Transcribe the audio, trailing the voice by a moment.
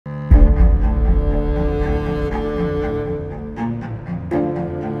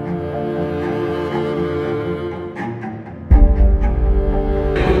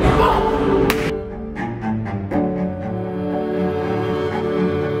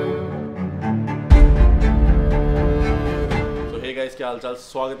हालचाल।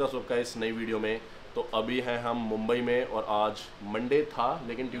 स्वागत है सबका इस नई वीडियो में। तो अभी हैं हम मुंबई में और आज मंडे था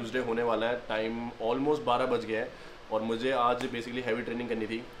लेकिन ट्यूसडे होने वाला है। टाइम ऑलमोस्ट 12 बज गया है और मुझे आज बेसिकली हैवी ट्रेनिंग करनी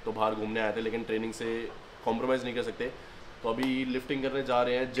थी तो बाहर घूमने आए थे, लेकिन ट्रेनिंग से कॉम्प्रोमाइज़ नहीं कर सकते। तो अभी लिफ्टिंग करने जा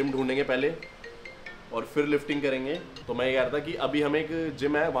रहे हैं। जिम ढूंढेंगे पहले और फिर लिफ्टिंग करेंगे। तो मैं ये कह रहा था कि अभी हमें एक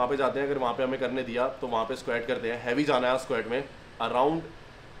जिम है वहाँ पे जाते हैं। अगर वहाँ पे हमें करने दिया तो वहाँ पे स्क्वाट करते हैं। हैवी जाना है स्क्वाट में। अराउंड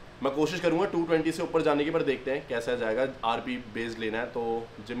मैं कोशिश करूँगा 220 से ऊपर जाने की, पर देखते हैं कैसा जाएगा। आरपी बेस लेना है तो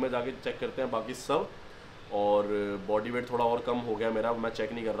जिम में जाके चेक करते हैं बाकी सब। और बॉडी वेट थोड़ा और कम हो गया मेरा, मैं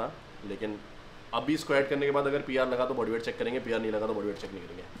चेक नहीं कर रहा। लेकिन अभी स्क्वाट करने के बाद अगर पीआर लगा तो बॉडी वेट चेक करेंगे, पीआर नहीं लगा तो बॉडी वेट चेक नहीं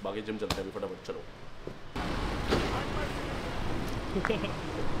करेंगे। बाकी जिम चलते हैं अभी फटाफट। चलो।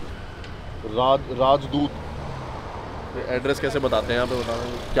 राजदूत एड्रेस कैसे बताते हैं यहाँ पे, बताना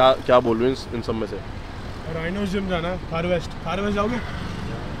क्या क्या बोल रहे हैं इन सब में से। राइनो जिम जाना है, थार वेस्ट जाओगे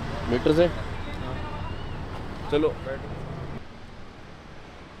मीटर से। चलो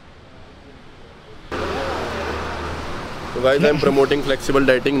तो guys I am promoting flexible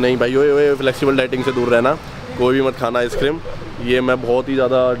dieting. नहीं भाई ओए फ्लेक्सिबल डाइटिंग से दूर रहना, कोई भी मत खाना आइसक्रीम। ये मैं बहुत ही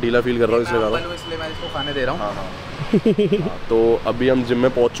ज़्यादा ढीला फील कर रहा हूँ इसलिए मैं इसको खाने दे रहा हूँ। हाँ। तो अभी हम जिम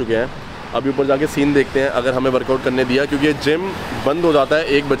में पहुँच चुके हैं। अभी ऊपर जाके सीन देखते हैं अगर हमें वर्कआउट करने दिया, क्योंकि ये जिम बंद हो जाता है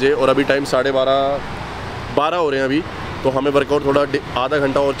 1 बजे और अभी टाइम 12:30 हो रहे हैं अभी। तो हमें वर्कआउट थोड़ा आधा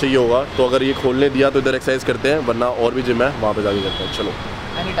घंटा और चाहिए होगा। तो अगर ये खोलने दिया तो इधर एक्सरसाइज करते हैं, वरना और भी जिम है वहाँ पे जाके करते हैं। चलो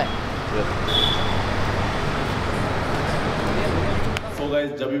तो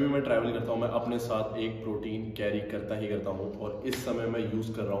गाइस जब भी मैं ट्रैवल करता हूँ मैं अपने साथ एक प्रोटीन कैरी करता ही करता हूँ। और इस समय मैं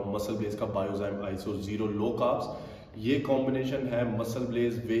यूज़ कर रहा हूँ मसल ब्लेज का बायोजाइम आइसो 0 लो कार्ब्स। ये कॉम्बिनेशन है मसल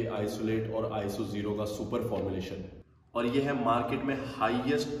ब्लेज वे आइसोलेट और आइसो 0 का सुपर फॉर्मुलेशन। और ये है मार्केट में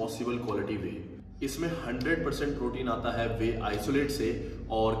हाईएस्ट पॉसिबल क्वालिटी वे। इसमें 100% प्रोटीन आता है वे आइसोलेट से।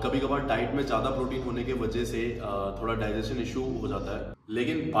 और कभी कभार डाइट में ज़्यादा प्रोटीन होने की वजह से थोड़ा डाइजेशन इशू हो जाता है।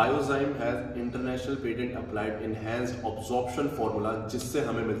 लेकिन biozyme has international patent applied enhanced absorption formula, जिससे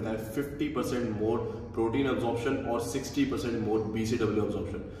हमें मिलता है 50% मोर प्रोटीन अब्जॉर्प्शन और 60% मोर BCAA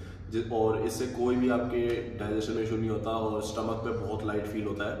अब्जॉर्प्शन। और इससे कोई भी आपके डाइजेशन में इशू नहीं होता और स्टमक पे बहुत लाइट फील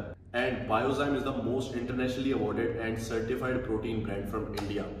होता है। And biozyme is the most internationally awarded and certified protein brand from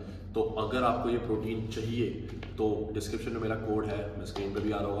India. तो अगर आपको ये प्रोटीन चाहिए तो डिस्क्रिप्शन में मेरा कोड है, मैं स्क्रीन पे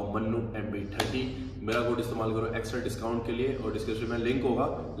भी आ रहा होगा, मन्नू MB30। मेरा कोड इस्तेमाल करो एक्स्ट्रा डिस्काउंट के लिए। और डिस्क्रिप्शन में लिंक होगा,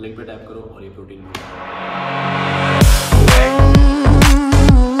 लिंक पे टैप करो और ये प्रोटीन मिल।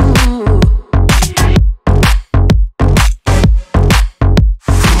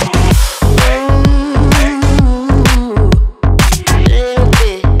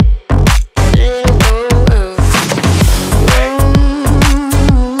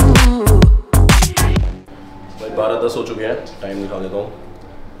 हो चुके हैं, टाइम निकाल देता हूँ।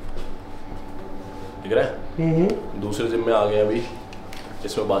 दिख रहा है? दूसरे जिम में आ गए अभी।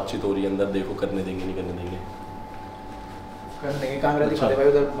 इसमें बातचीत हो रही है अंदर, देखो करने देंगे नहीं करने देंगे। कर देंगे। कैमरा दिखा दे भाई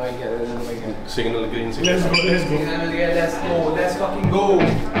उधर। भाई क्या है? Signal green signal. Let's fucking go.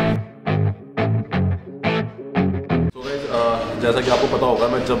 तो गाइस जैसा कि आपको पता होगा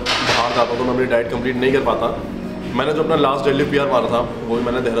मैं जब बाहर जाता हूँ तो मैं अपनी डाइट कंप्लीट नहीं कर पाता। मैंने जो अपना लास्ट डेडलिफ्ट PR मारा था वो भी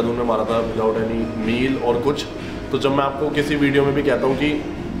मैंने देहरादून में मारा था विदाउट एनी मील और कुछ। तो जब मैं आपको किसी वीडियो में भी कहता हूँ कि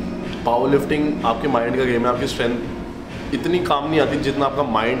पावर लिफ्टिंग आपके माइंड का गेम है, आपकी स्ट्रेंथ इतनी काम नहीं आती जितना आपका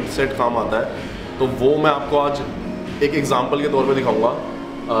माइंड सेट काम आता है। तो वो मैं आपको आज एक एग्जांपल के तौर पे दिखाऊंगा।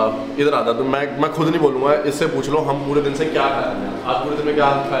 इधर आता तो मैं खुद नहीं बोलूँगा, इससे पूछ लो हम पूरे दिन से क्या खाया। आज पूरे दिन में क्या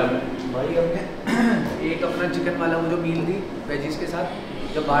खाया है भाई? हमने एक अपना चिकन वाला वो जो मील थी वेजिस के साथ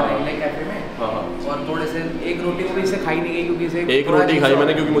जब बाहर निकले कैफे में। और थोड़े से एक रोटी को भी इसे खाई नहीं गई क्योंकि इसे एक रोटी खाई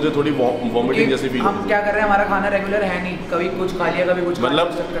मैंने क्योंकि मुझे थोड़ी वॉमिटिंग जैसी फील। हम क्या कर रहे हैं, हमारा खाना रेगुलर है नहीं, कभी कुछ खा लिया कभी कुछ। मतलब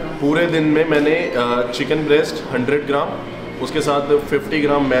पूरे दिन में मैंने चिकन ब्रेस्ट 100 ग्राम, उसके साथ 50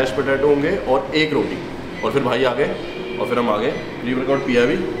 ग्राम मैश पोटैटो होंगे और एक रोटी। और फिर भाई आ गए और फिर हम आ गए प्री वर्कआउट पिया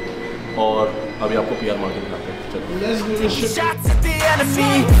भी। और अभी आपको PR मार के दिखाते हैं। Shots at the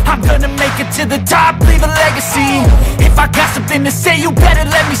enemy, I'm gonna make it to the top, leave a legacy. If I got something to say, you better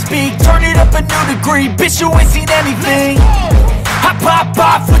let me speak. Turn it up a new degree, bitch, you ain't seen anything. I pop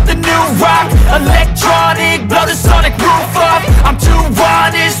off with the new rock, electronic, blow the sonic roof up. I'm too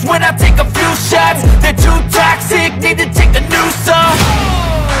honest when I take a few shots. They're too toxic, need to take the news off.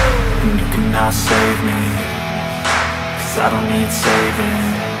 You cannot save me, 'cause I don't need saving.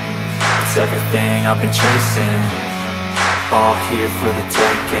 It's everything I've been chasing, all here for the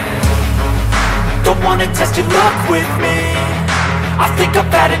taking. Don't wanna test your luck with me, I think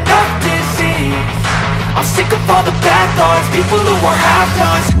I've had enough disease. I'm sick of all the bad thoughts, people who are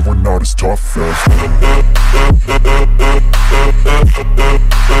half-nots. You are not as tough as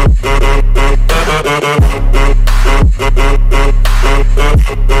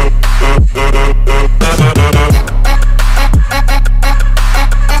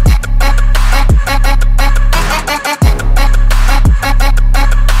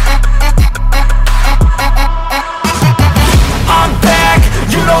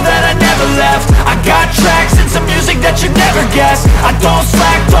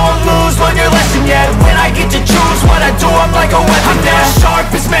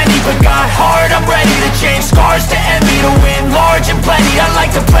anxiety, I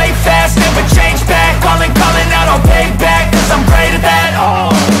like to play fast, never change back. Calling out, I'll pay back, cause I'm great at that.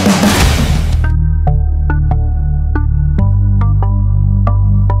 Oh.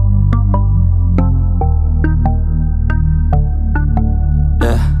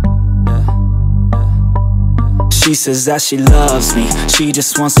 She says that she loves me, she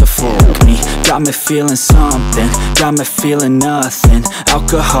just wants to fuck me. Got me feeling something, got me feeling nothing.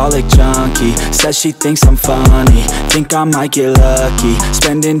 Alcoholic junkie, says she thinks I'm funny. Think I might get lucky,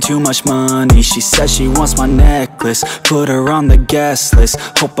 spending too much money. She says she wants my necklace, put her on the guest list.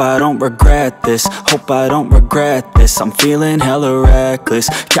 Hope I don't regret this, hope I don't regret this. I'm feeling hella reckless,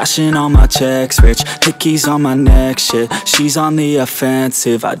 cashing all my checks rich. Hickeys on my neck, shit, she's on the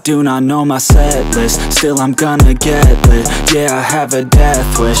offensive. I do not know my set list, still I'm gonna get lit. Yeah, I have a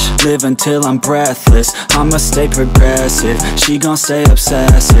death wish, live until I'm breathless. I'ma stay progressive, she gon' stay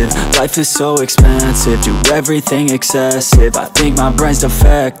obsessive. Life is so expensive, do everything excessive. I think my brain's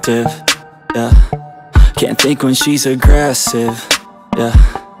defective, yeah. Can't think when she's aggressive, yeah.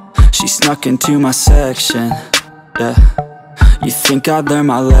 She snuck into my section, yeah. You think I'd learn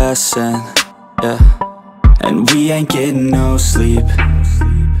my lesson, yeah. And we ain't getting no sleep.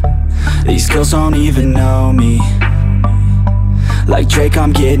 These girls don't even know me. Like Drake,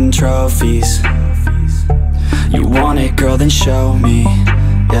 I'm getting trophies. You want it, girl, then show me,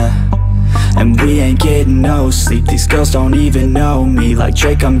 yeah. And we ain't getting no sleep. These girls don't even know me. Like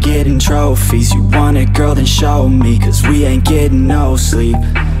Drake, I'm getting trophies. You want it, girl, then show me. Cause we ain't getting no sleep,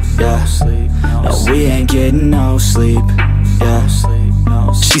 yeah. No, we ain't getting no sleep, yeah.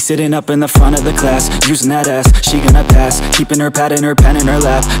 She's sitting up in the front of the class, using that ass, she gonna pass. Keeping her pad and her pen in her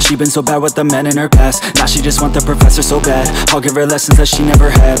lap. She been so bad with the men in her past. Now she just want the professor so bad. I'll give her lessons that she never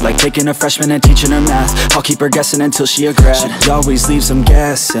had, like taking a freshman and teaching her math. I'll keep her guessing until she a grad. She always leaves them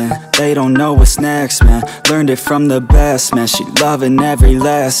guessing, they don't know what's next, man. Learned it from the best, man. She loving every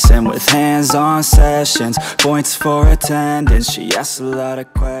lesson, with hands-on sessions, points for attendance. She asks a lot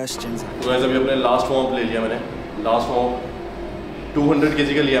of questions. तो guys, अभी अपने last warm ले लिया मैंने. Last warm 200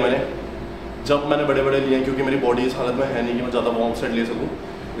 kg का लिया मैंने. जब मैंने बड़े बड़े लिए क्योंकि मेरी बॉडी इस हालत में है नहीं कि मैं ज़्यादा वार्म सेट ले सकूं,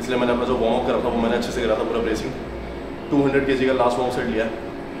 इसलिए मैंने अपना जो वार्म अप करा था वो मैंने अच्छे से करा था, पूरा ब्रेसिंग. 200 kg का लास्ट वार्म सेट लिया.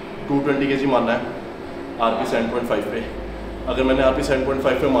 220 kg मारना है RP 7.5 पे. अगर मैंने RP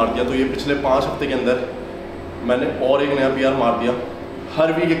 7.5 पे मार दिया तो ये पिछले 5 हफ्ते के अंदर मैंने और एक नया PR मार दिया.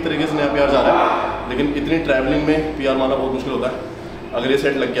 हर वीक एक तरीके से नया PR जा रहा है, लेकिन इतनी ट्रैवलिंग में PR मारना बहुत मुश्किल होता है. अगर ये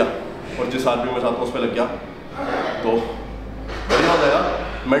सेट लग गया और जिस RP में साथ में उस पर लग गया तो बढ़िया हो जाएगा.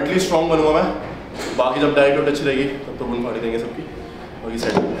 मेंटली स्ट्रॉन्ग बनूंगा मैं. बाकी जब डाइट वाइट अच्छी रहेगी तब तो बुन फाड़ी देंगे सबकी. और ये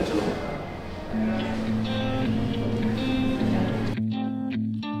सेट है, चलो.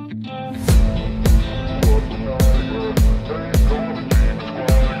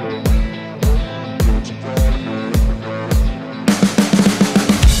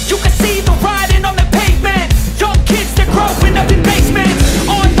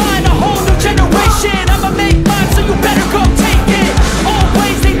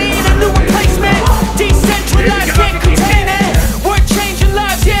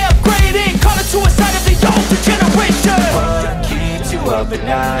 At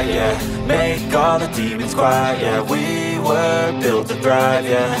night, yeah. Make all the demons quiet, yeah. We were built to thrive,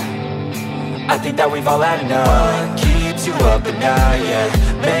 yeah. I think that we've all had enough. What keeps you up at night, yeah.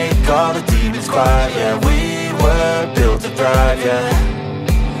 Make all the demons quiet, yeah. We were built to thrive, yeah.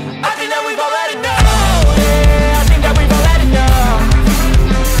 I think that we've all had enough. Yeah, I think that we've all had enough.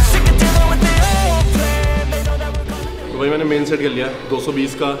 Sick of dealing with the old plan. They know that we're gonna. तो भाई मैंने main set कर लिया.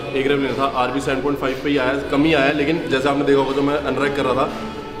 220 का एक rape लेना था. RP 7.5 पे ही आया, कम ही आया. लेकिन जैसे आपने देखा होगा, जो मैं अनरैक कर रहा था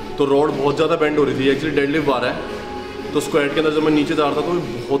तो रॉड बहुत ज़्यादा बेंड हो रही थी. एक्चुअली डेडलिफ्ट बार है तो स्क्वाट के अंदर जब मैं नीचे जा रहा था तो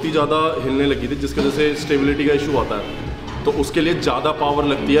बहुत ही ज़्यादा हिलने लगी थी, जिसकी वजह से स्टेबिलिटी का इशू आता है. तो उसके लिए ज़्यादा पावर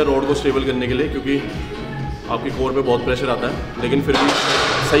लगती है रॉड को स्टेबल करने के लिए, क्योंकि आपकी कोर पे बहुत प्रेशर आता है. लेकिन फिर भी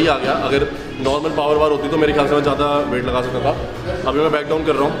सही आ गया. अगर नॉर्मल पावर बार होती तो मेरे ख्याल से मैं ज़्यादा वेट लगा सकता था. अभी मैं बैक डाउन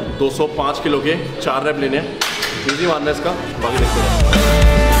कर रहा हूँ. 205 किलो के 4 रैप लेने हैं. इजी मारना है इसका. बाकी देखते हैं.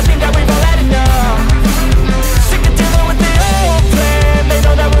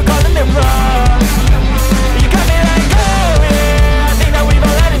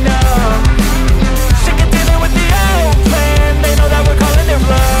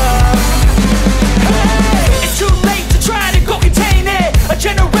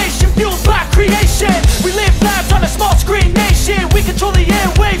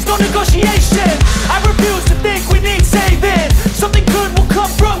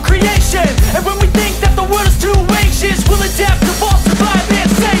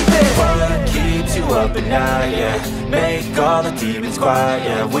 Make all the demons quiet,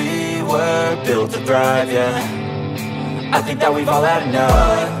 yeah. We were built to thrive, yeah. I think that we've all had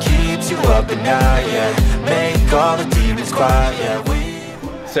enough. Keeps you up at night, yeah. Make all the demons quiet, yeah.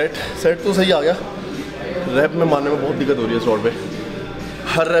 Set तो सही आ गया। Rap में मारने में बहुत दिक्कत हो रही है इस रॉड पे,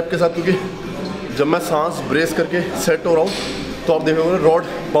 हर रैप के साथ, क्योंकि जब मैं सांस ब्रेस करके सेट हो रहा हूँ तो आप देखोगे रॉड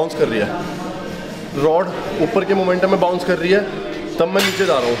बाउंस कर रही है, रॉड ऊपर के मोमेंटम में बाउंस कर रही है, तब मैं नीचे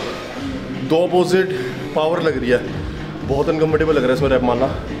जा रहा हूँ, दो अपोजिट पावर लग रही है। बहुत अनकम्फर्टेबल लग रहा है इसमें रैप मारना।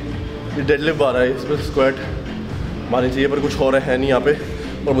 ये डेडलिफ्ट आ रहा है, इस पर स्क्वाट मारनी चाहिए पर कुछ और है नहीं यहाँ पे,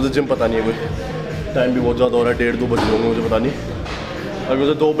 और मुझे जिम पता नहीं है कोई। टाइम भी बहुत ज़्यादा हो रहा है, 1:30-2 बज रहे होंगे, मुझे पता नहीं। अभी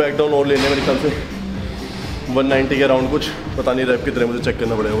मुझे 2 बैक डाउन और लेने मेरे ख्याल से 190 के अराउंड कुछ, पता नहीं रैप की तरह मुझे चेक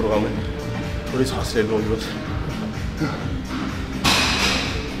करना पड़ेगा प्रोग्राम में। थोड़ी सांस ले लूँगी बस।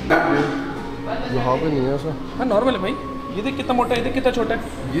 यहाँ पे नहीं है ऐसा। हाँ नॉर्मल है भाई, ये देख कितना मोटा है, ये देख कितना छोटा है,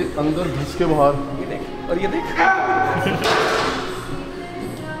 ये अंदर घिस के बाहर, ये देख, और ये देख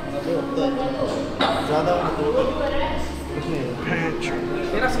ज़्यादा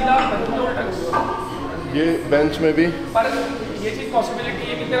तेरा सीधा उल्टा। ये बेंच में भी पर ये चीज़ पॉसिबिलिटी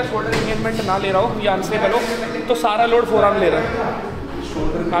है कि तेरा शोल्डर एंगेजमेंट ना ले रहा हो या अनस्टेबल हो तो सारा लोड फोरआर्म ले रहा है।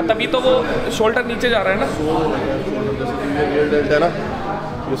 हाँ तभी तो वो शोल्डर नीचे जा रहा है ना, ये डेल्ट है ना,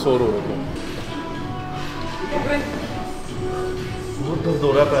 ये सोर हो रहा है। बहुत दर्द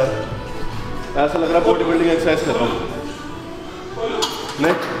हो रहा है पैर, ऐसा लग रहा है बॉडी बिल्डिंग एक्सरसाइज कर रहा हूँ।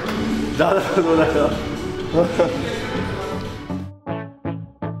 नहीं ज़्यादा दर्द हो रहा है।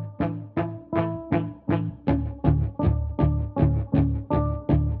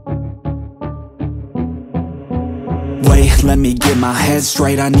 Wait, let me get my head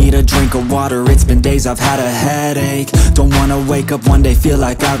straight. I need a drink of water. It's been days I've had a headache. Don't wanna wake up one day feel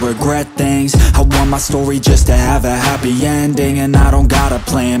like I regret things. I want my story just to have a happy ending, and I don't got a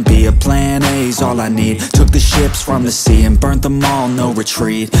plan B. A plan A's all I need. Took the ships from the sea and burnt them all, no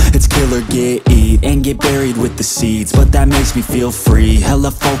retreat. It's kill or get eat and get buried with the seeds, but that makes me feel free.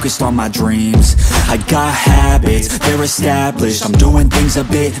 Hella focused on my dreams. I got habits, they're established. I'm doing things a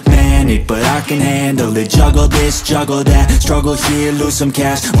bit manic, but I can handle it. Juggle this, juggle that, struggle here, lose some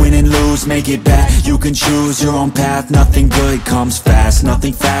cash, win and lose, make it back. You can choose your own path, nothing good comes fast,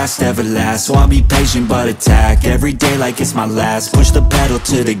 nothing fast ever lasts. So I'll be patient but attack every day like it's my last. Push the pedal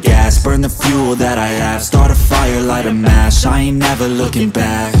to the gas, burn the fuel that I have, start a fire, light a match, I ain't never looking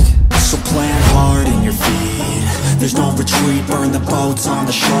back. So plant hard in your feet, there's no retreat, burn the boats on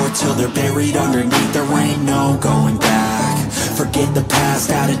the shore till they're buried underneath. There ain't no going back, forget the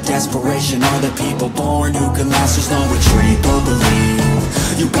past, out of desperation are the people born who can last. There's no retreat, don't believe,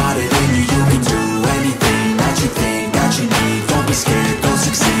 you got it in you, you can do anything that you think that you need. Don't be scared, go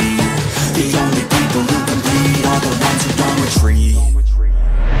succeed, the only people who compete are the ones who don't retreat.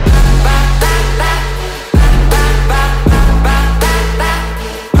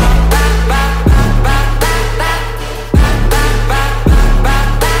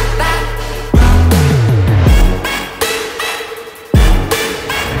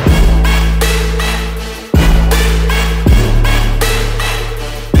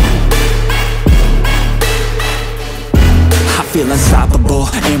 Feel unstoppable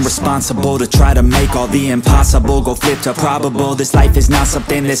and responsible to try to make all the impossible go flip to probable. This life is not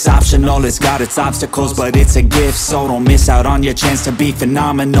something that's optional, it's got its obstacles but it's a gift. So don't miss out on your chance to be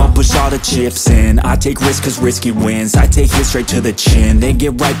phenomenal. Push all the chips in, I take risks cause risky wins. I take it straight to the chin, then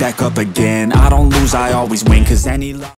get right back up again. I don't lose, I always win, cause any